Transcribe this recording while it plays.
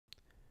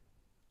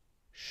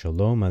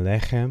Shalom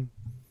Aleichem,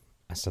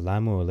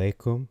 Assalamu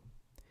Alaikum,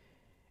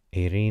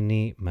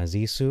 Eirini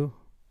Mazisu,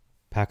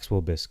 Pax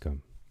Vobiscum.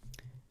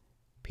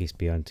 Peace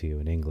be unto you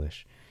in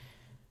English.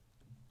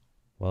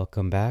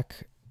 Welcome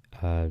back.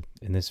 In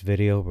this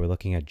video, we're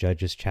looking at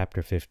Judges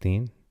chapter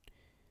 15.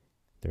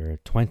 There are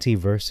 20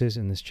 verses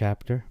in this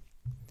chapter.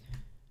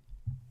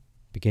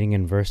 Beginning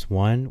in verse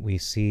 1, we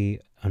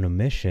see an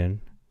omission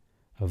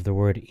of the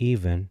word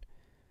even,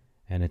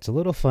 and it's a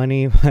little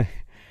funny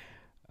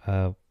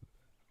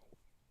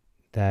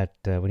that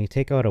when you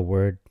take out a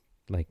word,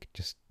 like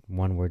just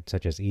one word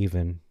such as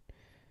even,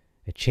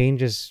 it can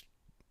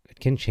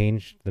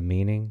change the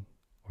meaning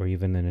or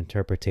even an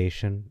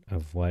interpretation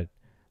of what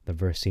the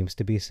verse seems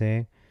to be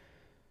saying.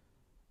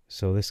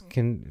 So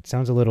it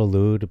sounds a little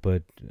lewd,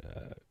 but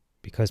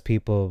because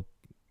people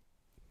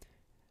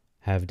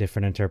have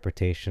different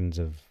interpretations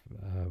of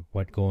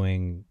what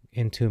going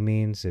into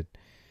means,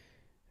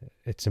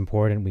 it's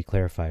important we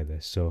clarify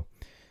this. So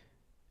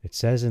it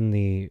says in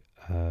the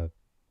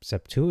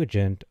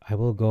Septuagint, I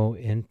will go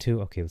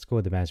into, okay, let's go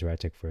with the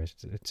Masoretic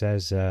first. It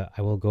says,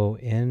 I will go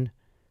in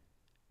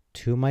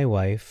to my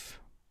wife.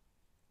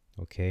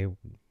 Okay,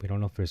 we don't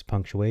know if there's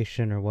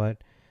punctuation or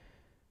what.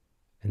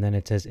 And then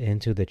it says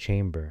into the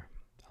chamber.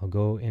 I'll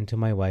go into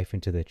my wife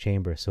into the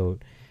chamber. So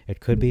it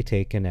could be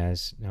taken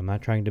as, I'm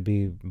not trying to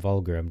be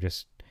vulgar, I'm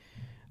just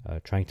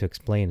trying to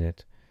explain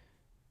it,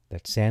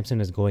 that Samson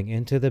is going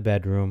into the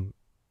bedroom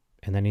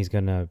and then he's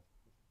going to,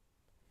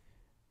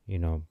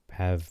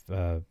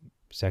 have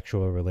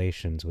sexual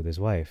relations with his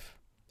wife.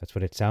 That's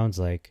what it sounds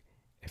like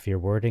if you're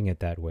wording it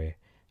that way.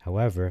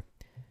 However,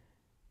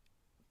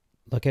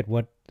 look at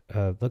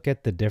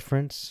the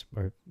difference,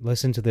 or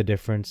listen to the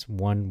difference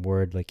one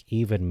word like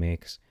even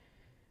makes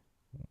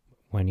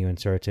when you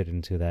insert it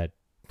into that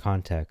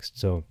context.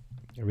 So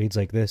it reads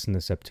like this in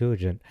the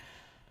Septuagint: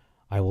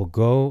 I will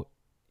go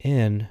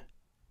in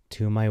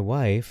to my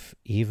wife,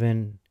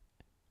 even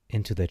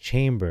into the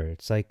chamber.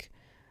 It's like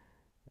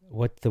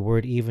what the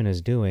word even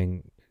is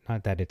doing,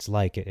 not that it's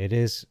like it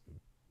is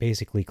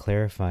basically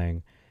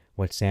clarifying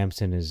what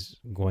Samson is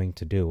going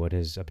to do, what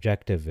his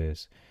objective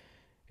is.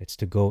 It's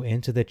to go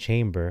into the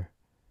chamber,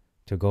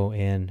 to go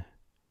in.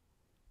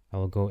 I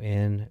will go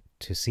in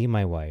to see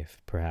my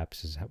wife,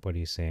 perhaps, is what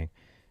he's saying.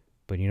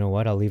 But you know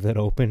what? I'll leave that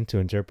open to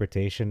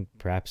interpretation.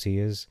 Perhaps he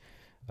is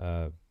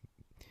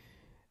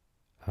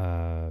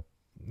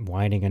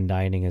wining and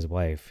dining his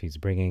wife. He's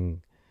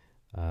bringing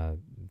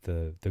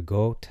the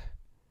goat,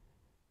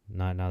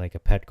 not like a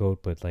pet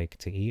goat, but like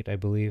to eat, I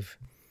believe,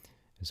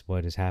 is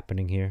what is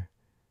happening here.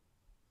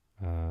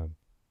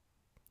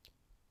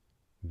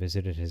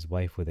 Visited his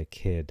wife with a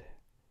kid.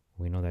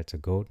 We know that's a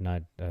goat,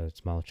 not a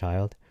small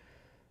child.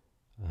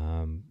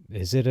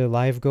 Is it a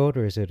live goat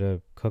or is it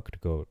a cooked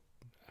goat?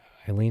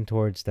 I lean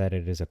towards that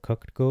it is a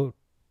cooked goat.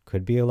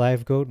 Could be a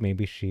live goat.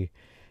 Maybe she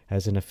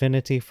has an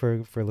affinity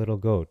for little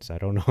goats. I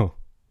don't know.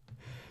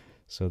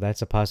 So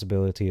that's a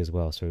possibility as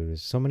well. So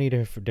there's so many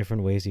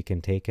different ways you can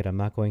take it. I'm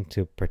not going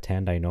to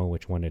pretend I know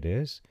which one it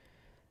is.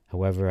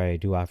 However, I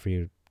do offer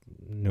you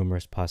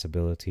numerous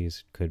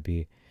possibilities. Could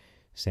be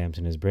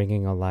Samson is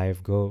bringing a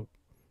live goat.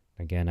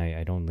 Again,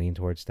 I don't lean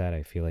towards that.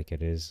 I feel like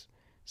it is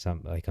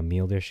like a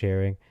meal they're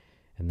sharing.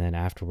 And then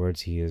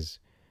afterwards, he is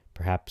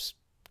perhaps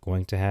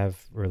going to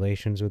have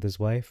relations with his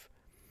wife,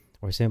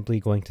 or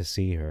simply going to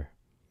see her.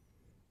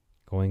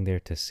 Going there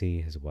to see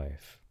his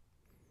wife.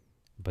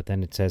 But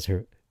then it says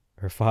her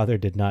father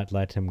did not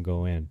let him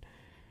go in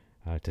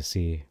to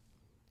see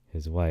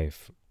his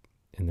wife,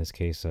 in this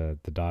case,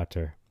 the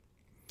daughter.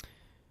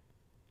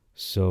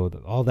 So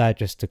all that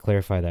just to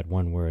clarify that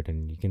one word,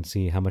 and you can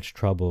see how much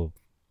trouble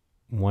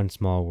one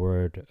small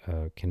word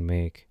can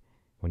make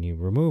when you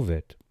remove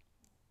it.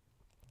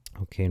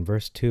 Okay, in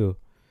verse 2,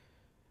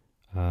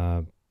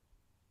 it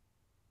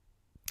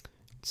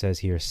says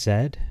here,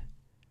 said,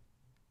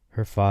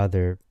 her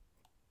father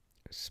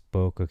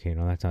spoke. Okay,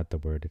 no, that's not the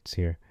word. It's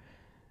here.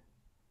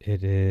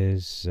 It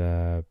is,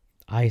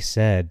 I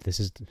said,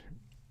 this is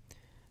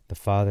the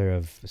father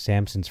of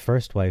Samson's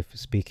first wife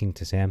speaking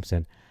to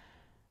Samson.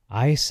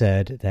 I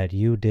said that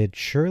you did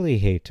surely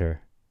hate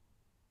her.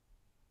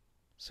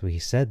 So he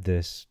said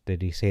this.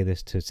 Did he say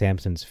this to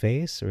Samson's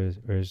face, or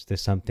is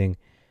this something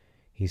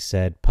he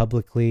said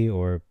publicly,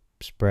 or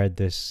spread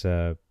this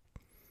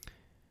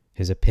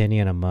his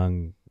opinion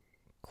among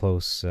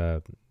close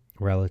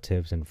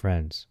relatives and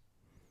friends?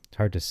 It's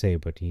hard to say,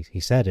 but he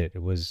said it.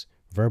 It was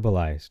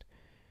verbalized.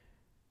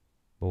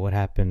 But what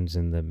happens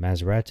in the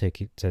Masoretic,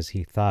 it says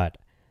he thought.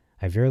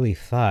 I verily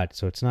thought.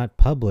 So it's not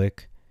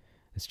public.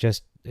 It's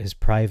just his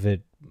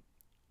private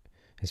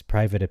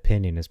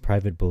opinion, his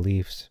private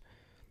beliefs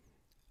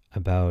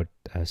about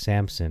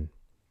Samson,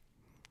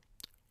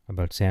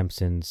 about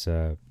Samson's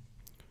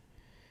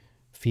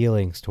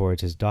feelings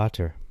towards his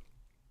daughter.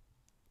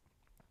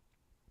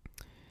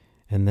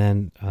 And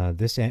then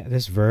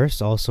this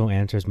verse also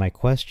answers my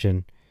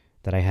question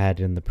that I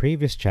had in the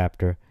previous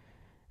chapter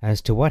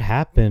as to what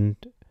happened.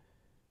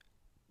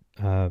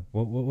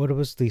 What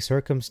was the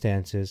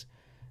circumstances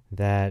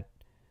that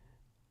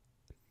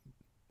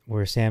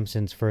where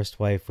Samson's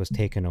first wife was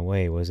taken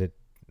away, was it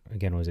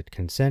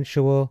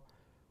consensual,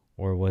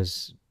 or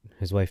was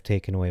his wife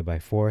taken away by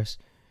force?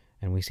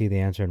 And we see the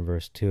answer in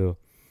verse 2.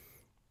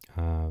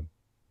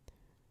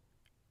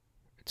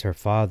 It's her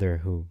father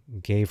who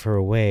gave her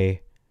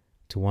away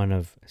to one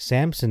of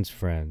Samson's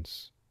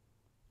friends.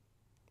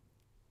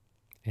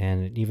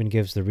 And it even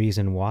gives the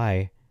reason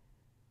why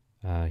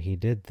he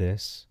did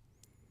this,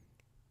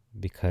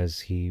 because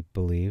he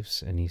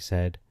believes, and he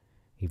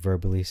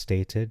verbally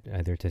stated,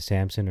 either to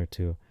Samson or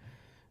to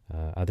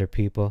other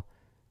people,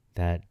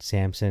 that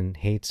Samson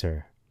hates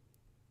her.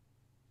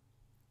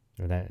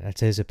 Or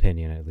that's his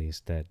opinion, at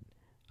least, that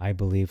I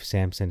believe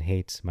Samson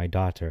hates my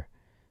daughter.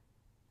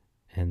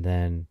 And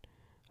then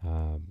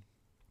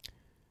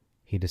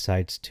he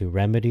decides to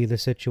remedy the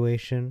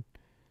situation.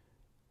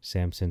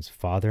 Samson's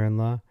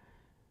father-in-law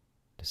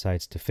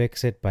decides to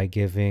fix it by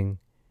giving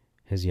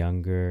his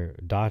younger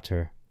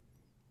daughter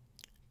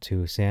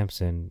to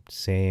Samson,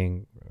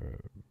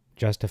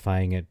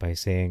 justifying it by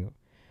saying,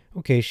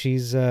 okay,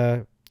 she's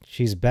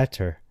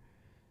better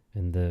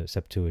in the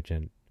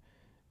Septuagint,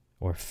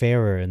 or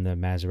fairer in the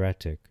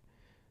Masoretic.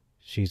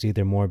 She's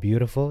either more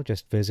beautiful,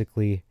 just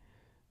physically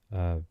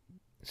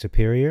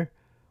superior,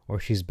 or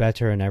she's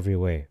better in every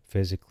way,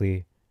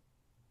 physically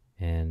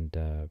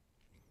and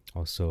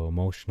also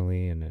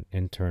emotionally and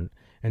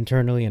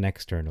internally and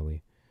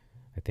externally.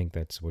 I think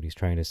that's what he's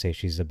trying to say.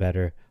 She's a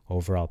better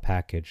overall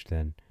package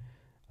than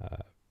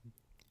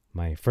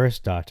my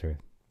first daughter,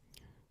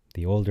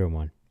 the older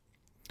one.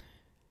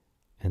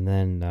 And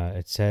then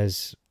it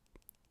says,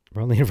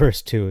 we're only in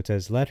verse 2, it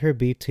says, let her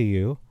be to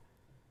you,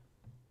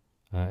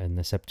 in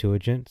the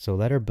Septuagint. So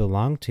let her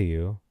belong to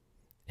you,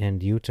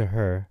 and you to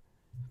her,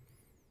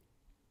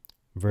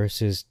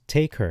 versus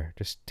take her,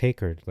 just take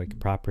her like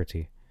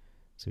property.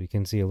 So we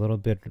can see a little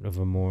bit of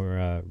a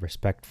more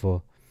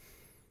respectful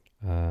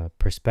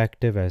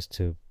perspective as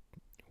to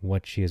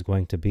what she is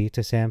going to be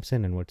to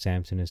Samson and what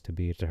Samson is to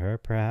be to her,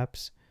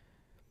 perhaps.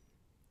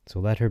 So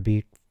let her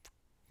be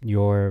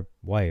your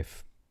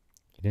wife.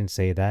 He didn't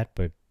say that,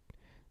 but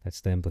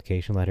that's the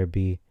implication. Let her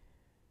be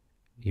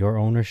your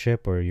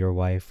ownership, or your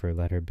wife, or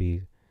let her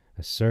be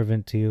a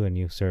servant to you and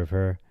you serve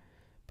her.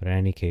 But in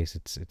any case,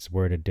 it's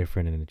worded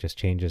different, and it just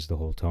changes the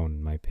whole tone,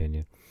 in my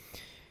opinion.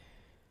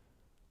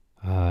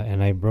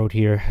 And I wrote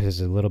here,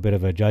 as a little bit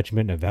of a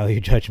judgment, a value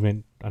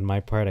judgment on my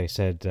part. I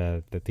said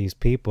that these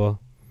people,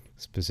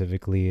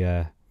 specifically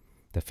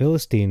the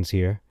Philistines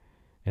here,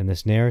 in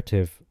this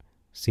narrative,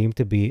 seem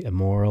to be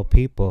immoral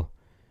people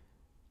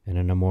in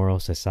an immoral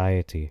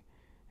society.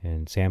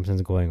 And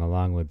Samson's going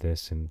along with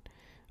this, and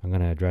I'm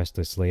going to address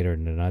this later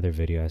in another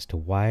video as to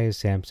why is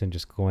Samson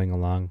just going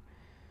along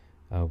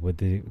with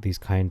these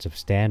kinds of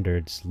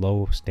standards,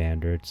 low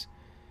standards,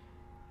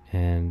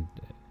 and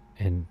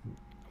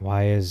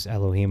why is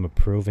Elohim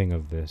approving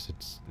of this?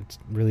 It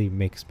really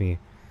makes me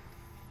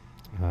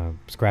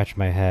scratch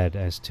my head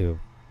as to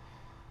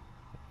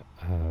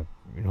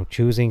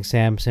choosing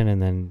Samson,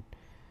 and then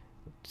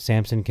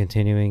Samson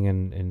continuing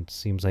and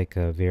seems like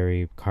a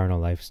very carnal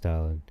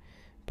lifestyle,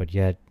 but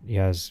yet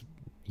Yah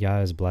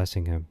is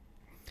blessing him.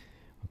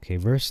 Okay,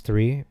 verse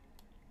 3,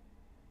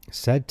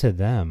 said to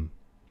them,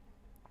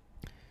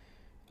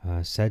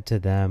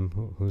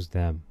 who's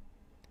them?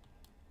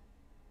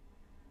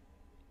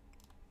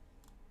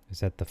 Is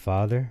that the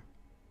father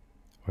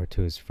or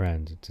to his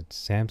friends? It's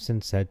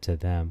Samson said to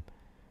them.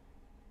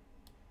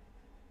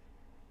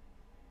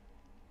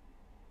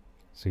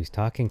 So he's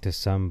talking to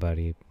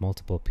somebody,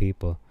 multiple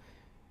people.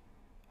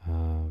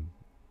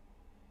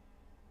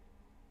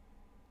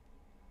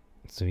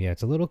 So yeah,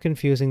 it's a little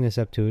confusing, the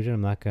Septuagint.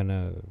 I'm not going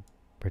to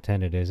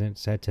pretend it isn't.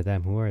 Said to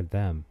them, who are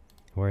them?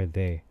 Who are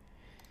they?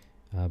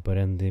 But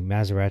in the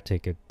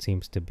Masoretic, it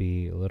seems to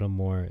be a little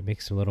more, it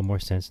makes a little more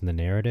sense in the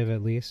narrative,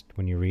 at least,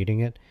 when you're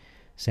reading it.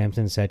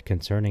 Samson said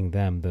concerning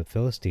them, the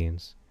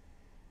Philistines,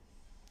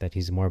 that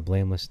he's more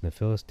blameless than the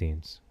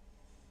Philistines.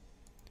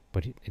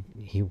 But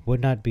he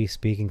would not be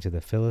speaking to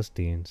the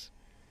Philistines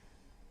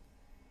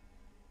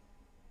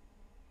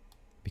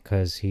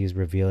because he's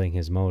revealing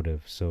his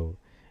motive. So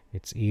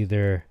it's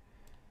either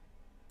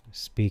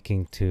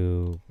speaking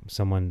to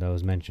someone that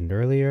was mentioned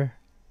earlier,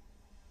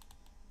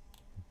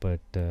 but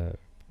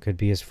could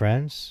be his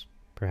friends,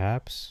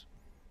 perhaps.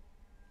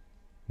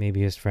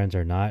 Maybe his friends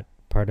are not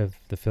part of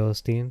the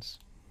Philistines.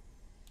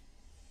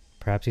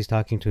 Perhaps he's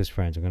talking to his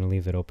friends. I'm going to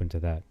leave it open to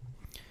that.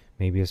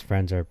 Maybe his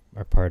friends are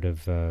part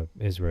of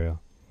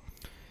Israel.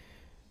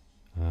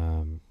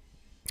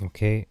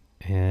 Okay,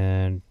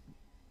 and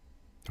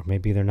or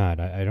maybe they're not.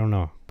 I don't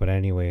know. But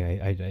anyway,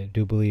 I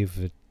do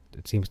believe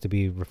it seems to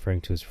be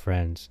referring to his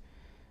friends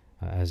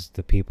as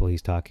the people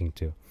he's talking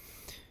to.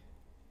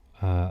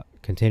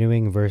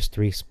 Continuing, verse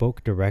 3,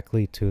 spoke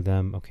directly to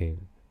them. Okay,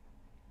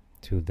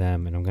 to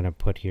them. And I'm going to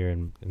put here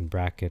in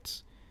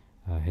brackets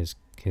his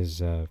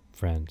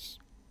friends.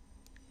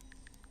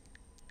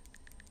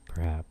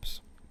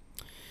 Perhaps.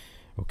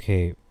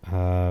 Okay,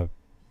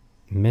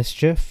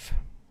 mischief.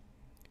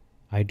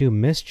 I do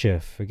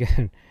mischief.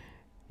 Again,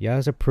 Yah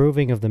is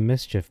approving of the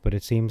mischief, but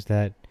it seems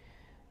that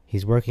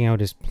he's working out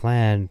his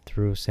plan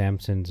through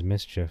Samson's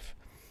mischief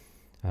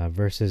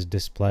versus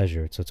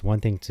displeasure. So it's one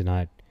thing to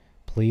not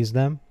please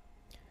them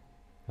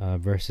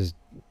versus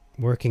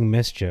working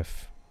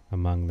mischief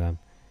among them,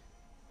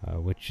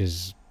 which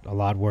is a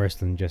lot worse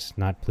than just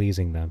not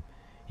pleasing them.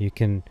 You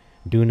can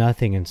do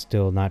nothing and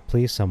still not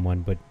please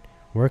someone, but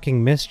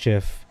working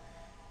mischief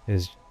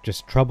is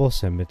just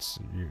troublesome. It's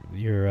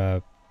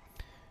you're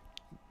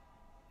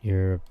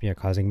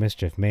causing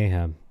mischief,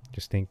 mayhem.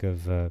 Just think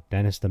of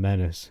Dennis the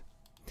Menace.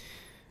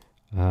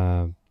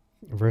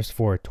 Verse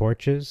 4,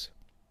 torches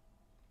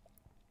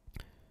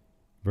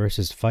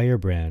versus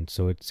firebrand.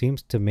 So it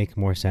seems to make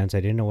more sense.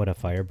 I didn't know what a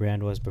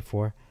firebrand was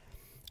before.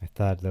 I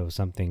thought that was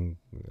something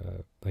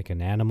like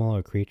an animal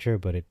or creature,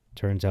 but it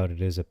turns out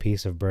it is a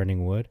piece of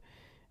burning wood,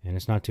 and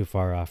it's not too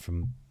far off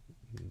from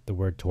the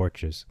word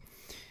torches.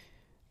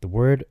 The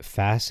word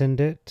fastened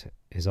it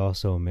is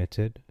also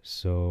omitted,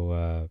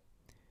 so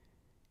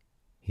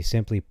he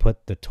simply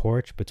put the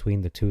torch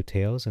between the two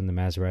tails in the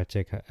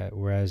Masoretic,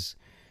 whereas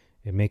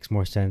it makes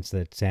more sense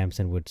that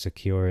Samson would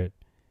secure it,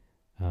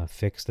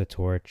 fix the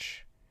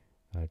torch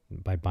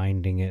by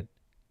binding it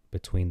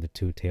between the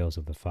two tails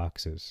of the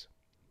foxes.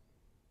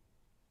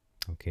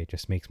 Okay, it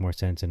just makes more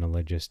sense in a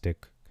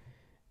logistical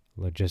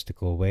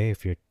way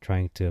if you're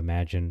trying to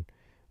imagine,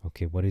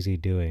 okay, what is he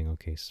doing?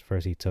 Okay, so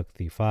first he took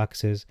the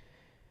foxes,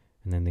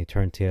 and then they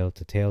turned tail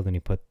to tail, then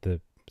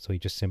so he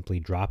just simply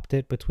dropped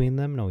it between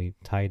them? No, he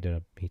tied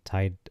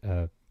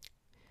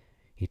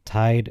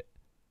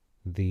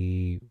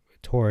the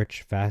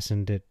torch,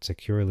 fastened it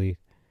securely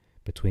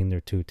between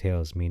their two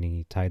tails, meaning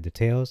he tied the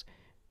tails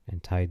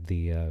and tied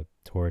the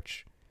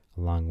torch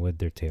along with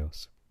their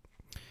tails.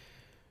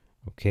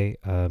 Okay,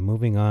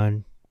 moving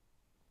on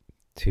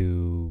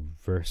to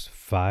verse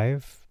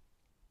 5.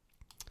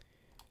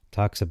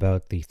 Talks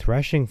about the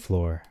threshing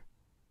floor.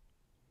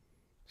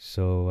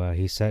 So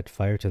he set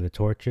fire to the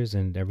torches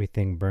and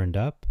everything burned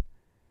up,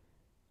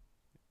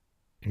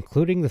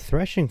 including the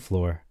threshing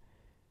floor,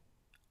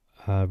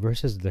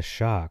 versus the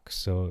shocks.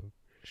 So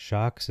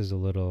shocks is a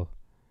little...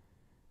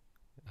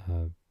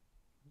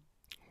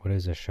 what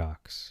is a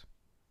shocks?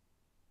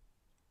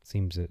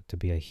 Seems to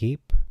be a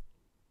heap.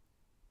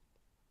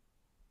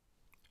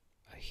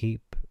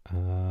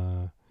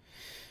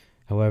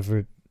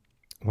 However,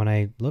 when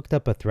I looked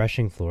up a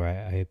threshing floor,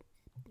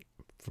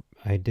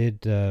 I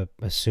did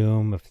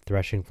assume a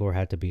threshing floor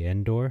had to be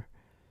indoor,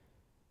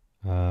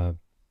 but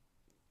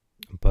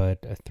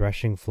a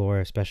threshing floor,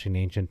 especially in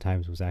ancient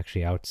times, was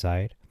actually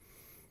outside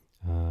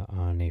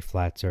on a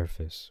flat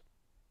surface.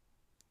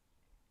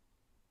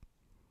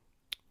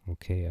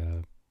 Okay,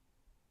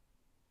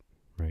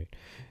 right.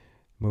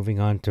 Moving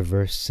on to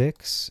verse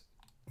 6,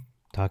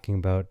 talking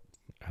about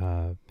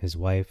his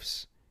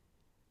wife's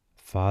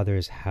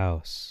father's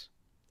house.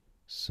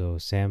 So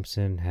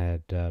Samson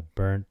had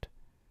burnt...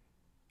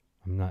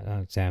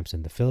 not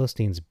Samson. The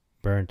Philistines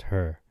burnt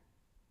her,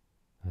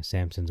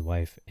 Samson's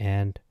wife,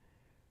 and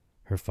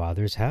her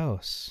father's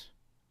house,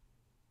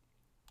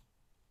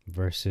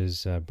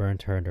 versus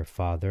burnt her and her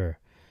father.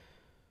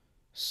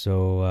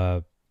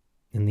 So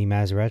in the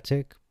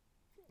Masoretic,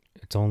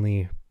 it's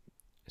only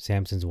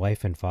Samson's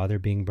wife and father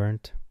being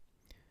burnt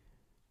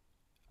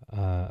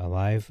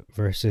alive,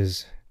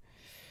 versus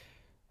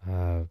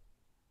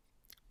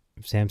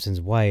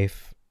Samson's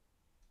wife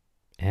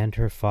and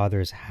her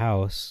father's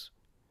house,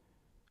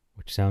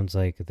 which sounds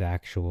like the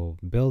actual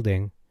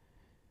building,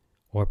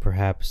 or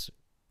perhaps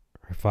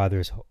her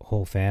father's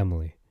whole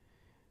family,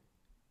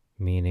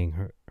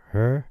 meaning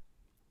her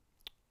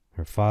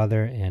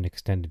father and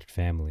extended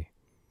family.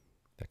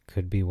 That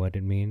could be what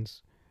it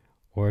means,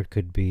 or it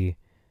could be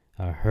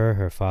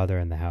her father,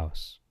 and the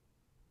house.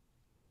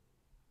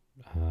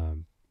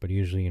 But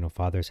usually,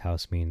 father's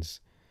house means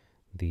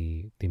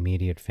the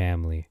immediate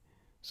family.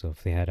 So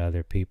if they had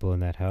other people in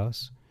that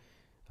house,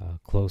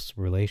 close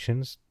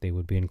relations, they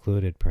would be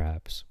included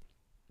perhaps.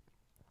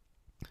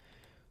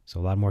 So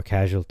a lot more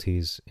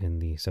casualties in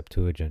the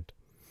Septuagint.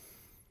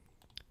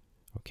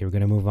 Okay, we're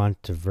going to move on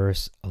to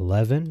verse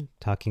 11,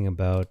 talking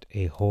about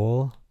a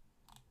hole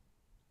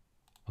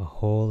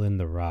in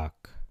the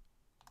rock.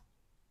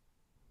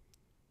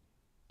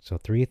 So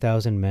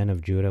 3,000 men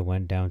of Judah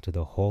went down to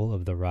the hole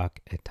of the rock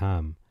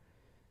Etam,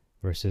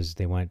 versus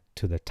they went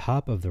to the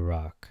top of the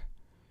rock.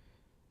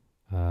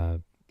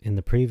 In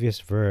the previous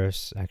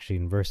verse, actually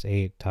in verse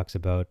 8, talks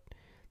about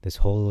this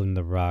hole in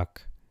the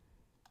rock,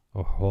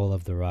 or hole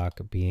of the rock,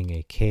 being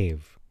a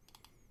cave.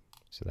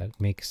 So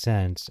that makes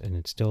sense, and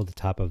it's still the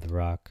top of the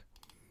rock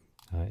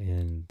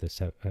in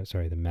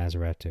the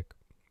Masoretic.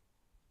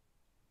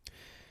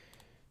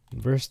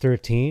 In verse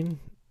 13,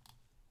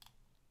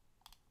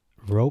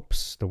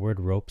 ropes, the word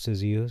ropes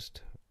is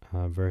used,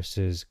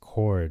 versus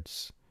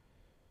cords.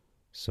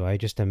 So I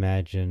just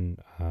imagine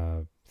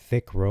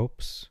thick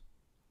ropes,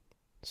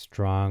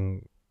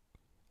 strong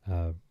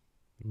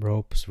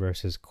ropes,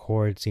 versus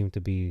cords seem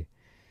to be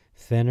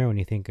thinner. When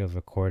you think of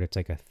a cord, it's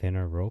like a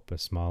thinner rope, a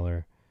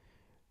smaller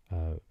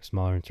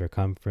in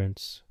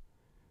circumference,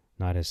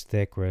 not as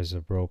thick, whereas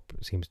a rope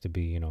seems to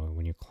be,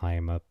 when you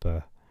climb up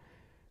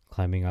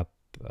climbing up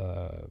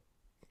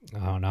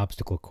an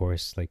obstacle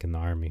course, like in the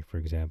army, for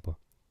example.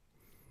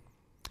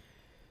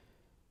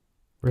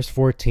 Verse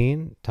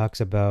 14 talks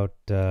about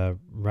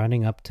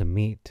running up to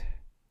meet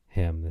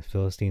him. The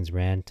Philistines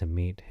ran to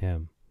meet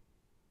him,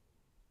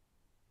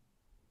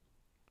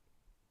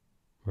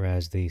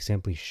 whereas they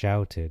simply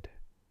shouted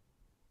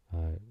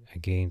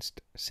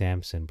against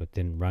Samson, but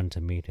didn't run to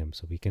meet him.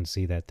 So we can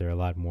see that they're a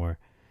lot more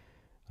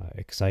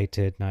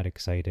excited, not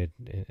excited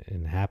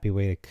in a happy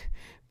way.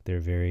 They're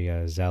very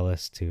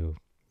zealous to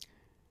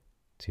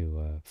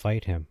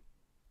fight him.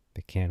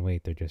 They can't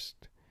wait.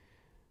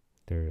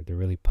 They're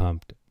really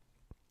pumped.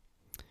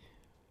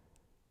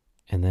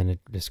 And then it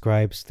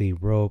describes the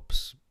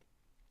ropes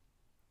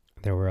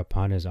that were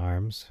upon his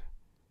arms.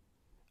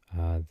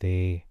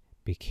 They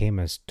became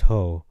as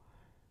tow,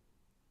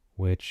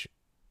 which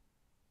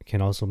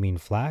can also mean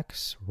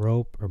flax,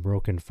 rope, or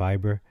broken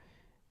fiber.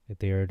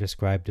 They are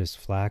described as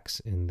flax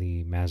in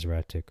the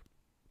Masoretic.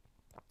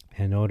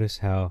 And notice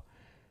how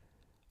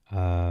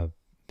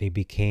they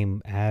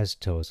became as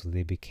tow, so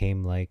they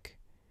became like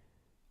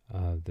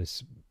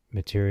this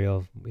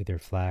material, either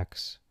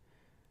flax,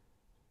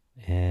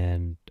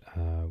 and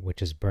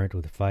which is burnt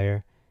with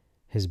fire.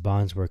 His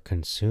bonds were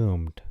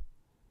consumed.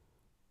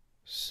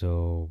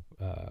 So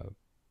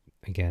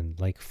again,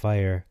 like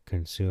fire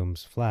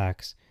consumes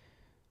flax,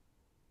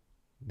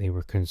 they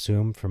were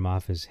consumed from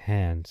off his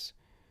hands.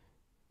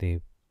 They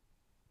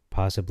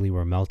possibly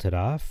were melted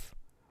off,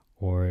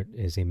 or it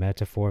is a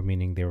metaphor,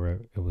 meaning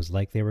it was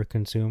like they were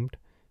consumed,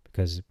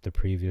 because the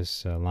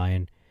previous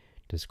line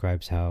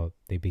describes how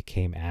they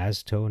became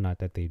as tow, not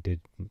that they did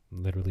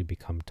literally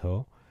become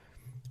tow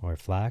or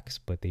flax,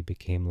 but they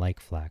became like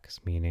flax,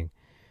 meaning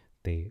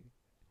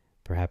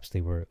perhaps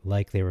they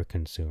were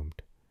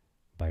consumed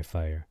by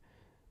fire.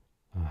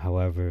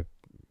 However,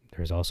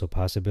 there's also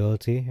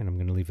possibility, and I'm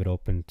going to leave it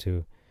open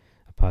to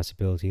a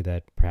possibility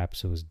that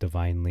perhaps it was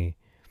divinely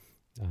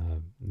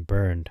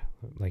burned,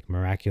 like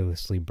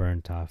miraculously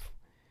burnt off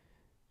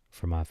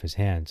from off his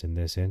hands in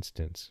this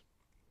instance.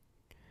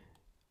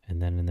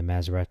 And then in the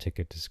Masoretic,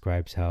 it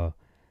describes how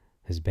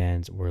his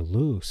bands were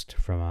loosed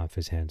from off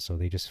his hands, so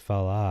they just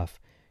fell off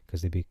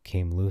because they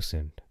became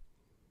loosened.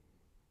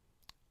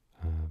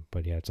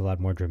 But yeah, it's a lot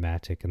more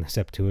dramatic in the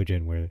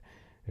Septuagint, where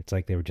it's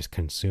like they were just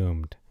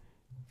consumed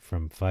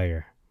from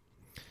fire.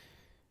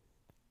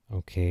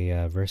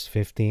 Okay, verse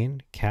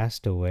 15,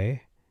 cast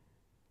away.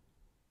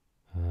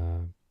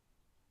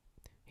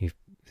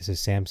 This is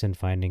Samson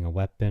finding a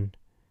weapon.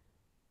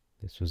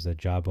 This was the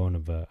jawbone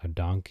of a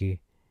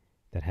donkey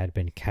that had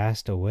been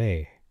cast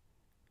away.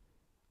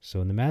 So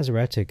in the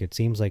Masoretic, it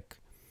seems like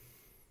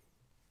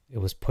it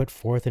was put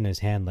forth in his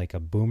hand like a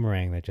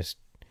boomerang that just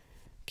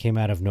came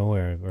out of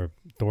nowhere, or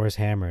Thor's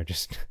hammer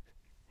just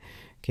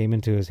came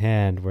into his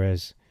hand,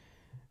 whereas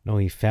no,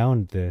 he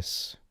found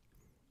this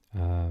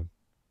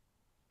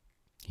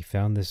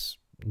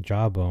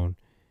jawbone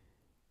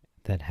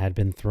that had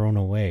been thrown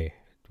away.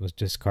 It was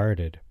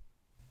discarded.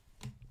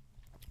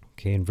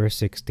 Okay, in verse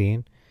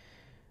 16,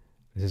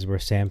 this is where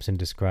Samson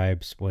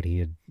describes what he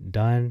had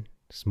done,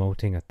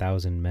 smoting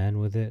 1,000 men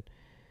with it.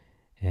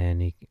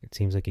 And it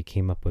seems like he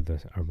came up with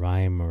a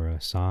rhyme or a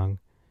song.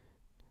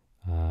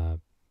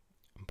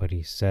 But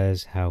he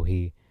says how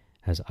he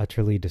has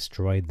utterly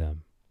destroyed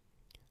them.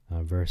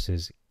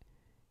 Verses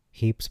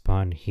heaps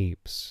upon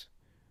heaps.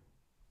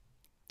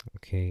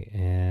 Okay,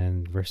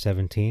 and verse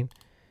 17,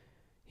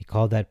 he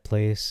called that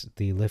place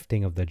the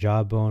lifting of the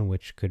jawbone,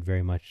 which could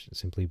very much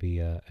simply be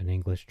an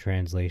English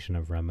translation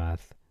of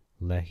Ramath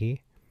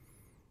Lehi.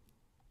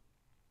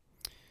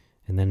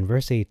 And then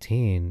verse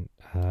 18,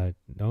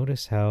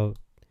 notice how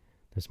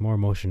there's more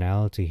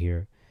emotionality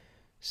here.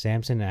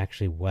 Samson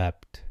actually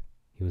wept.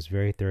 He was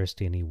very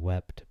thirsty and he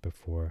wept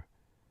before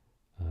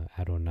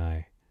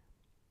Adonai.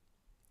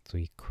 So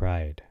he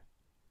cried,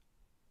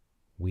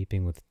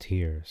 weeping with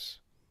tears,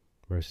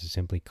 versus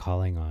simply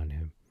calling on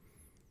him.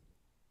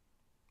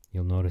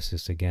 You'll notice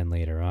this again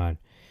later on.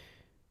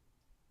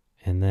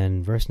 And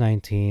then verse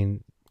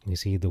 19, you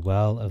see the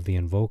well of the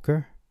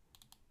invoker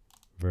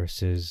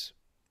versus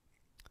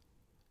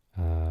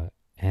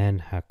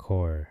En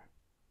Hakor.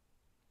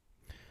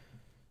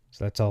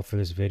 So that's all for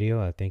this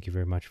video. Thank you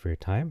very much for your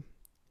time.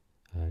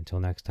 Until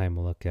next time,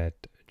 we'll look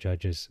at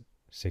Judges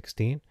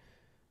 16.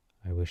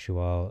 I wish you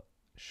all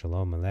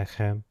Shalom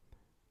Aleichem,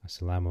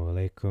 Assalamu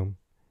Alaikum,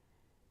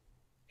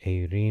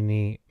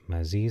 Eirini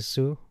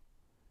Mazizu,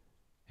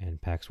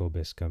 and Pax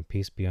Vobiscum.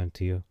 Peace be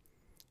unto you,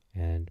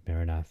 and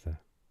Maranatha.